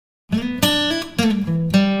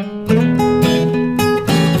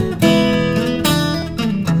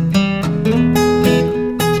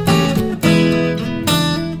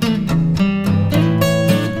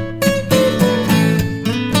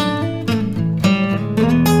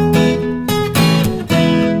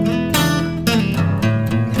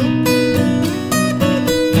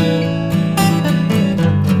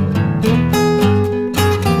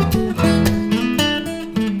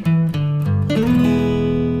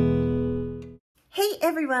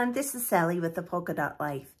everyone, this is Sally with the Polka Dot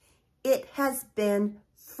Life. It has been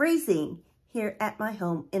freezing here at my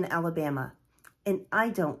home in Alabama, and I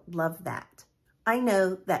don't love that. I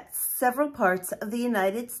know that several parts of the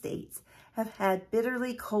United States have had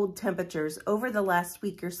bitterly cold temperatures over the last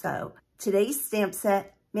week or so. Today's stamp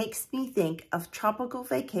set makes me think of tropical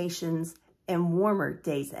vacations and warmer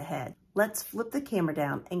days ahead. Let's flip the camera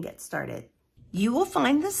down and get started. You will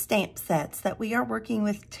find the stamp sets that we are working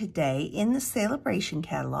with today in the Celebration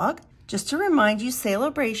catalog. Just to remind you,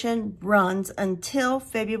 Celebration runs until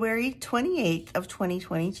February 28th of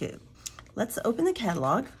 2022. Let's open the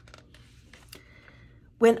catalog.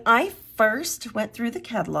 When I first went through the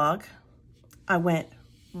catalog, I went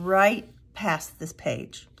right past this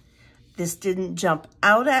page. This didn't jump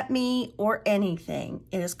out at me or anything.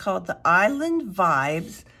 It is called the Island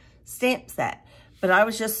Vibes stamp set. But I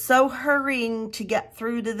was just so hurrying to get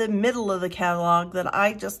through to the middle of the catalog that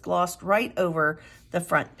I just glossed right over the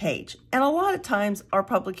front page. And a lot of times our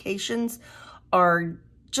publications are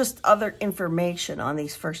just other information on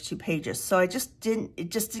these first two pages. So it just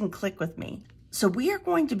didn't click with me. So we are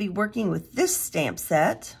going to be working with this stamp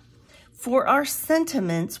set. For our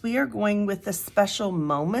sentiments, we are going with the Special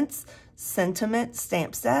Moments Sentiment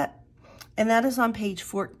stamp set. And that is on page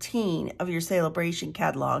 14 of your Celebration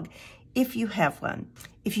catalog, if you have one.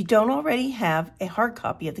 If you don't already have a hard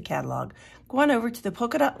copy of the catalog, go on over to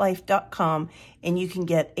thepolkadotlife.com and you can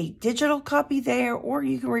get a digital copy there, or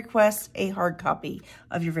you can request a hard copy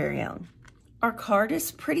of your very own. Our card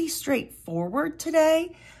is pretty straightforward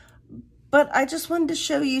today, but I just wanted to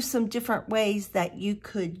show you some different ways that you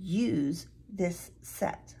could use this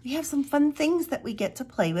set. We have some fun things that we get to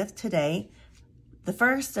play with today. The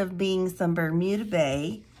first of being some Bermuda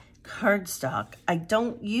Bay cardstock. I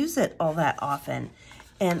don't use it all that often,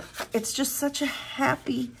 and it's just such a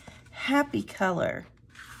happy color.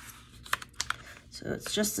 So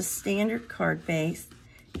it's just a standard card base,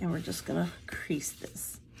 and we're just gonna crease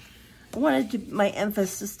this. I wanted my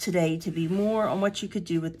emphasis today to be more on what you could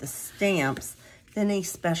do with the stamps than any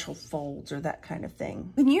special folds or that kind of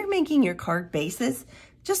thing. When you're making your card bases,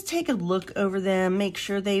 just take a look over them, make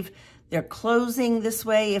sure they're closing this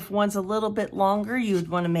way. If one's a little bit longer, you would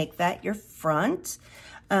want to make that your front.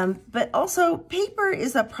 But also, paper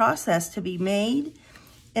is a process to be made.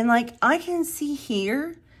 And like I can see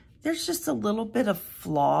here, there's just a little bit of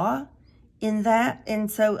flaw in that.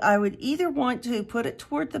 And so I would either want to put it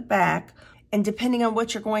toward the back, and depending on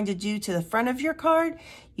what you're going to do to the front of your card,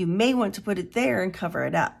 you may want to put it there and cover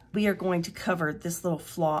it up. We are going to cover this little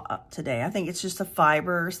flaw up today. I think it's just a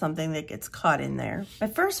fiber or something that gets caught in there. My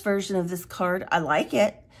first version of this card, I like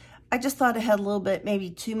it. I just thought it had a little bit, maybe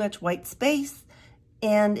too much white space,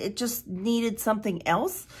 and it just needed something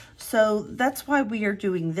else. So that's why we are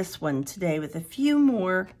doing this one today with a few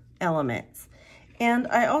more elements. And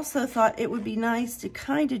I also thought it would be nice to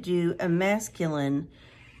kind of do a masculine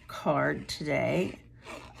card today.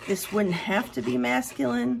 This wouldn't have to be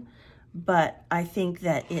masculine, but I think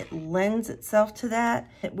that it lends itself to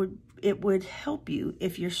that. It would help you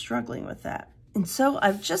if you're struggling with that. And so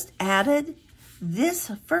I've just added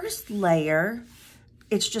this first layer.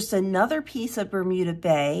 It's just another piece of Bermuda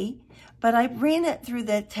Bay, but I ran it through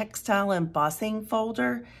the textile embossing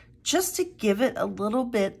folder just to give it a little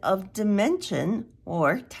bit of dimension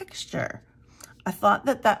or texture. I thought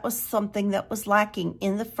that that was something that was lacking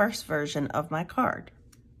in the first version of my card.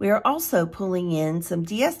 We are also pulling in some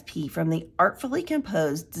DSP from the Artfully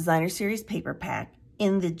Composed Designer Series paper pack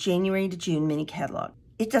in the January to June mini catalog.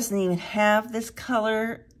 It doesn't even have this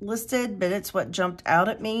color listed, but it's what jumped out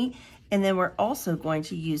at me. And then we're also going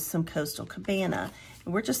to use some Coastal Cabana.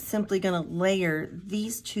 And we're just simply going to layer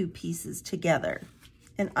these two pieces together.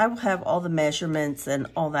 And I will have all the measurements and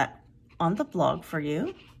all that on the blog for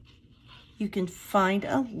you. You can find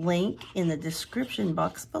a link in the description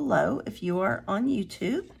box below if you are on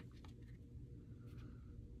YouTube.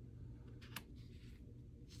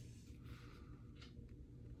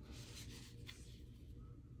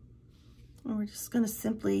 And we're just going to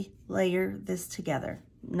simply layer this together.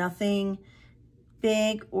 Nothing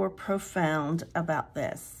big or profound about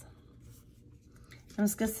this. I'm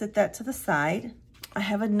just going to set that to the side. I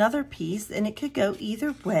have another piece, and it could go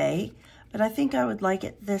either way, but I think I would like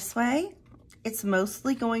it this way. It's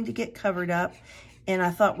mostly going to get covered up, and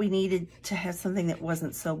I thought we needed to have something that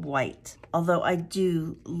wasn't so white. Although I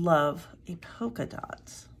do love a polka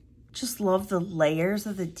dot. Just love the layers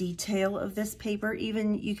of the detail of this paper.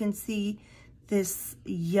 Even you can see this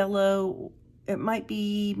yellow, it might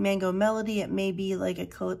be Mango Melody, it may be like a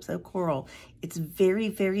Calypso Coral. It's very,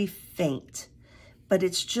 very faint, but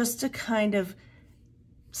it's just to kind of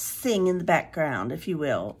sing in the background, if you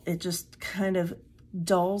will. It just kind of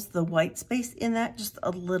dulls the white space in that just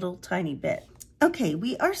a little tiny bit. Okay,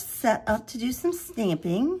 we are set up to do some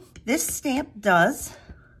stamping. This stamp does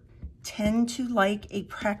tend to like a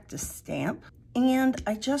practice stamp, and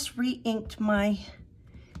I just re-inked my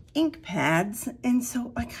ink pads, and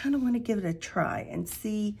so I kind of want to give it a try and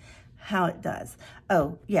see how it does.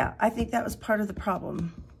 Oh yeah, I think that was part of the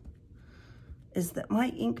problem, is that my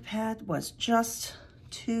ink pad was just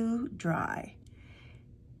too dry.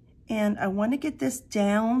 And I want to get this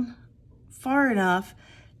down far enough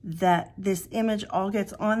that this image all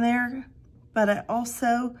gets on there, but I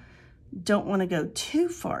also don't want to go too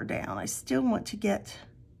far down. I still want to get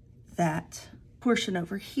that portion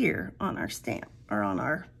over here on our stamp, or on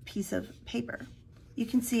our piece of paper. You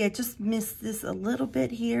can see I just missed this a little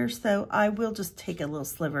bit here, so I will just take a little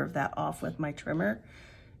sliver of that off with my trimmer.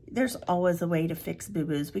 There's always a way to fix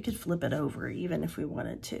boo-boos. We could flip it over even if we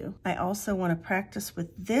wanted to. I also want to practice with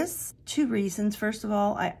this. 2 reasons. First of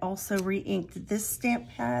all, I also re-inked this stamp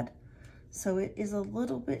pad, so it is a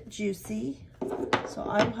little bit juicy. So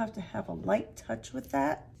I will have to have a light touch with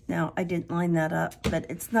that. Now, I didn't line that up, but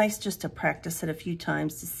it's nice just to practice it a few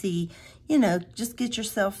times to see, you know, just get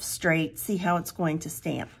yourself straight, see how it's going to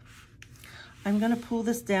stamp. I'm going to pull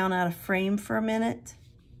this down out of frame for a minute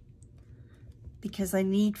because I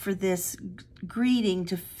need for this greeting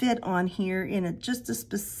to fit on here in just a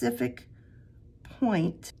specific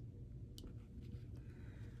point.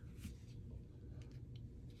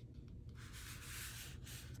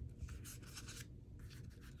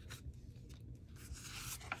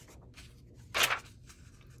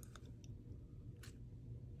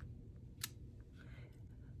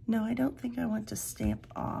 No, I don't think I want to stamp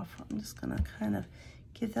off. I'm just gonna kind of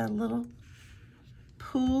give that a little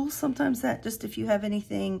pull. Sometimes that just, if you have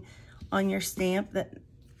anything on your stamp that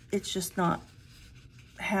it's just not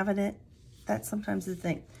having it, that's sometimes the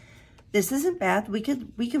thing. This isn't bad, we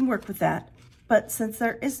can work with that. But since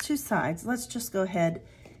there is 2 sides, let's just go ahead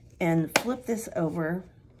and flip this over.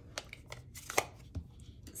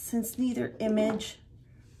 Since neither image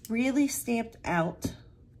really stamped out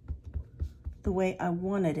the way I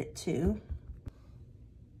wanted it to,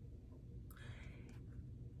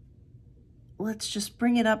 let's just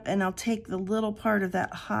bring it up, and I'll take the little part of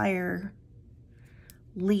that higher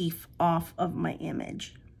leaf off of my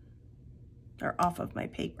image, or off of my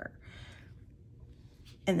paper.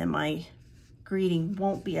 And then my greeting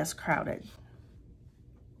won't be as crowded.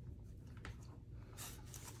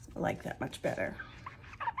 I like that much better.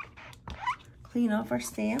 Clean off our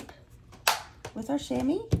stamp with our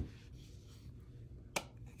chamois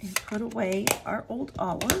and put away our old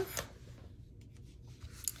olive.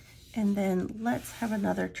 And then let's have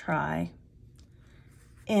another try.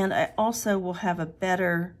 And I also will have a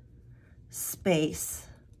better space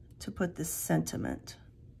to put this sentiment.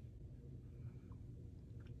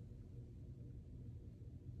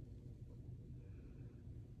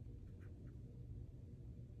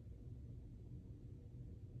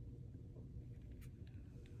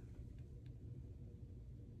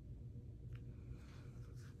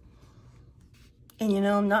 And you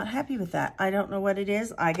know, I'm not happy with that. I don't know what it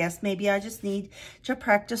is. I guess maybe I just need to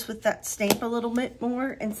practice with that stamp a little bit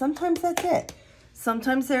more. And sometimes that's it.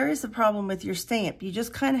 Sometimes there is a problem with your stamp. You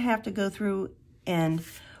just kind of have to go through and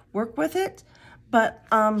work with it. But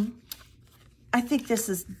I think this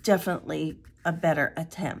is definitely a better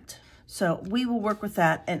attempt. So we will work with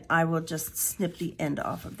that, and I will just snip the end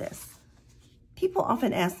off of this. People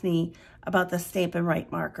often ask me about the Stampin'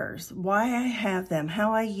 Write markers, why I have them,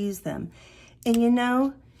 how I use them. And you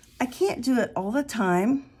know, I can't do it all the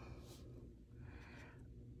time,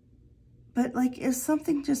 but like if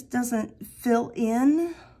something just doesn't fill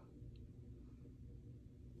in,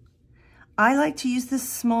 I like to use this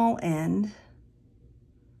small end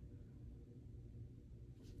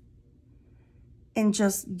and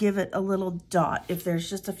just give it a little dot if there's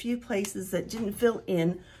just a few places that didn't fill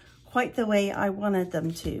in quite the way I wanted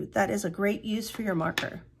them to. That is a great use for your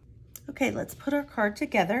marker. Okay, let's put our card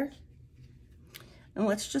together. And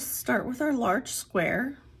let's just start with our large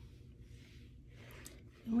square.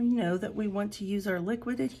 And we know that we want to use our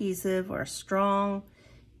liquid adhesive or a strong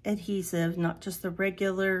adhesive, not just the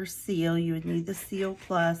regular seal. You would need the Seal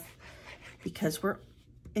Plus because we're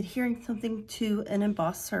adhering something to an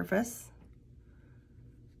embossed surface.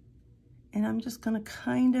 And I'm just going to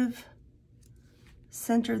kind of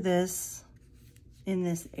center this in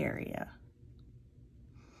this area.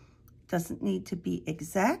 Doesn't need to be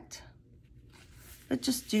exact, but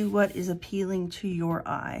just do what is appealing to your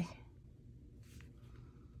eye.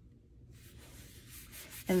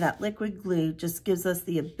 And that liquid glue just gives us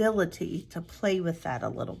the ability to play with that a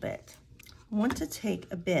little bit. I want to take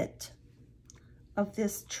a bit of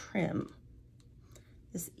this trim,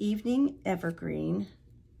 this evening evergreen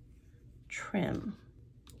trim.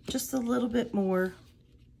 Just a little bit more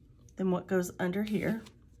than what goes under here.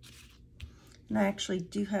 And I actually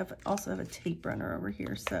do also have a tape runner over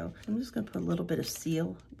here, so I'm just gonna put a little bit of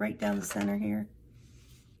seal right down the center here.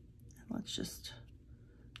 And let's just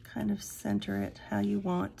kind of center it how you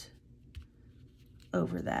want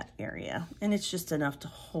over that area. And it's just enough to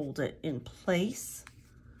hold it in place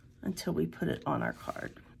until we put it on our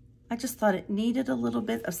card. I just thought it needed a little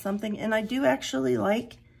bit of something, and I do actually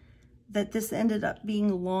like that this ended up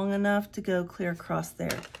being long enough to go clear across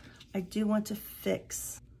there. I do want to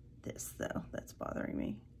fix this though, that's bothering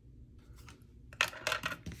me.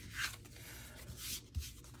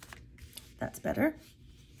 That's better.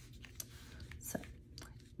 So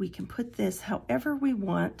we can put this however we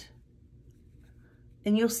want.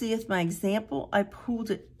 And you'll see with my example, I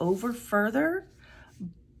pulled it over further,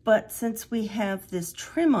 but since we have this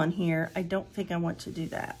trim on here, I don't think I want to do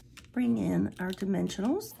that. Bring in our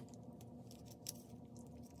dimensionals.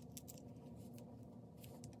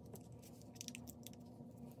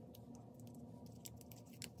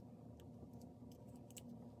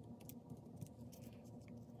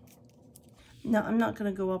 Now, I'm not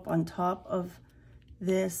gonna go up on top of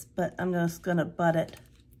this, but I'm just gonna butt it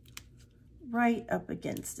right up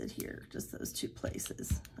against it here, just those two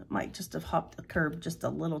places. It might just have hopped the curb just a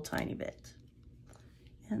little tiny bit.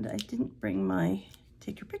 And I didn't bring my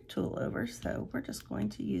take your pick tool over, so we're just going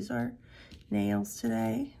to use our nails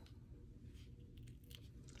today.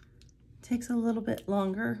 Takes a little bit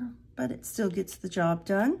longer, but it still gets the job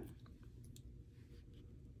done.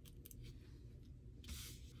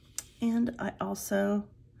 And I also,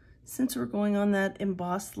 since we're going on that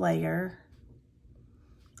embossed layer,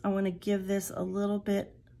 I want to give this a little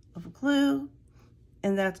bit of glue,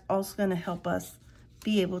 and that's also going to help us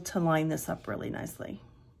be able to line this up really nicely.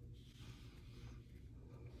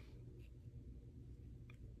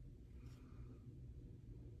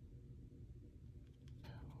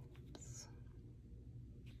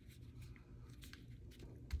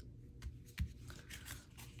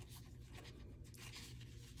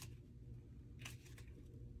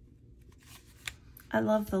 I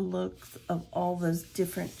love the looks of all those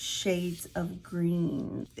different shades of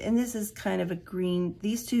green. And this is kind of a green.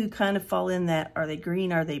 These two kind of fall in that, are they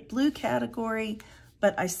green, are they blue category,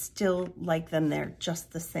 but I still like them. They're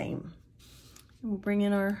just the same. And we'll bring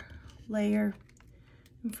in our layer.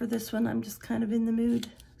 And for this one, I'm just kind of in the mood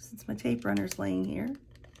since my tape runner's laying here.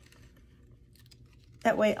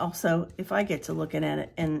 That way also, if I get to looking at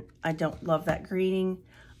it and I don't love that greening,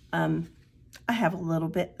 I have a little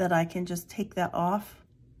bit that I can just take that off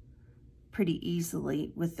pretty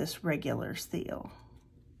easily with this regular seal.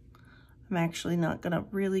 I'm actually not gonna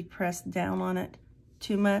really press down on it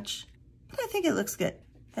too much, but I think it looks good.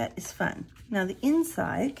 That is fun. Now the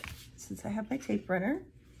inside, since I have my tape runner,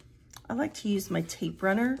 I like to use my tape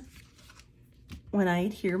runner when I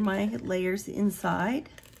adhere my layers inside.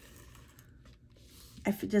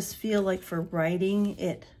 I just feel like for writing,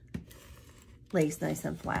 it lays nice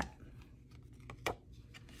and flat.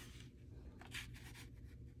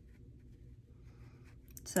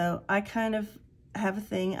 So I kind of have a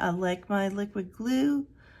thing, I like my liquid glue,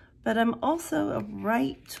 but I'm also a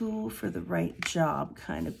right tool for the right job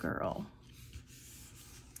kind of girl.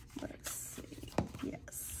 Let's see,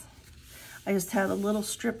 yes. I just had a little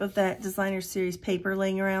strip of that Designer Series paper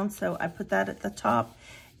laying around, so I put that at the top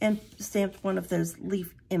and stamped one of those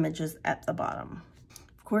leaf images at the bottom.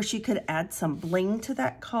 Of course, you could add some bling to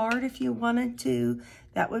that card if you wanted to.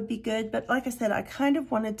 That would be good, but like I said, I kind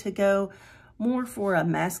of wanted to go more for a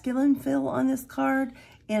masculine feel on this card,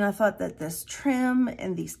 and I thought that this trim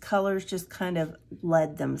and these colors just kind of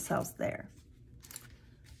led themselves there.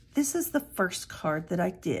 This is the first card that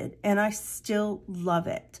I did, and I still love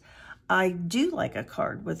it. I do like a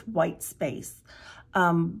card with white space,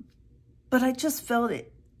 but I just felt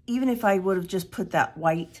it, even if I would have just put that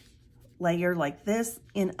white layer like this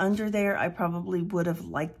in under there, I probably would have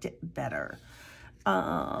liked it better.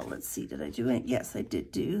 Let's see, did I do it? Yes, I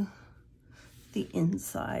did do the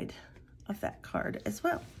inside of that card as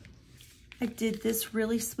well. I did this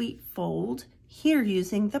really sweet fold here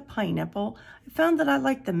using the pineapple. I found that I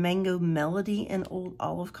like the mango melody and old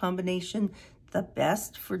olive combination the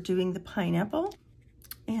best for doing the pineapple.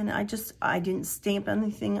 And I didn't stamp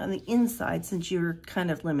anything on the inside since you're kind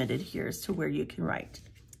of limited here as to where you can write.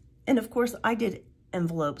 And of course I did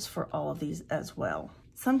envelopes for all of these as well.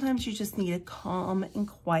 Sometimes you just need a calm and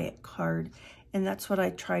quiet card, and that's what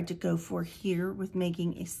I tried to go for here with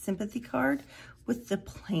making a sympathy card with the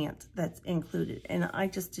plant that's included. And I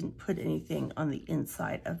just didn't put anything on the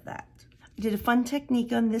inside of that. I did a fun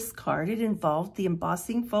technique on this card. It involved the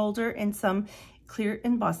embossing folder and some clear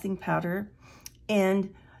embossing powder.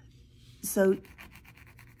 And so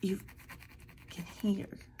you can hear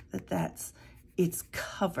that it's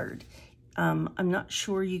covered. I'm not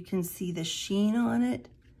sure you can see the sheen on it,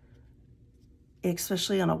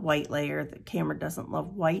 especially on a white layer. The camera doesn't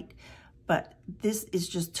love white, but this is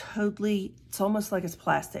just totally, it's almost like it's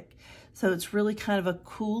plastic. So it's really kind of a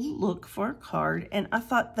cool look for a card. And I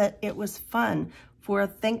thought that it was fun for a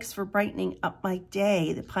thanks for brightening up my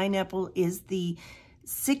day. The pineapple is the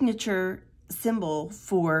signature symbol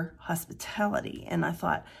for hospitality. And I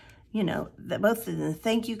thought, you know, that both in the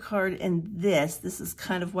thank you card and this is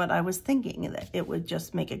kind of what I was thinking, that it would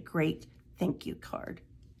just make a great thank you card.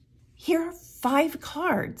 Here are 5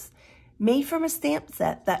 cards made from a stamp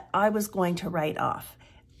set that I was going to write off.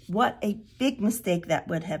 What a big mistake that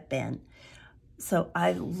would have been. So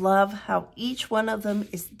I love how each one of them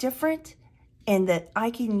is different and that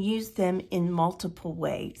I can use them in multiple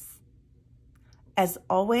ways. As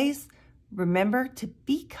always, remember to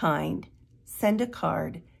be kind, send a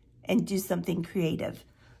card, and do something creative.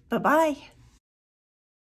 Bye-bye.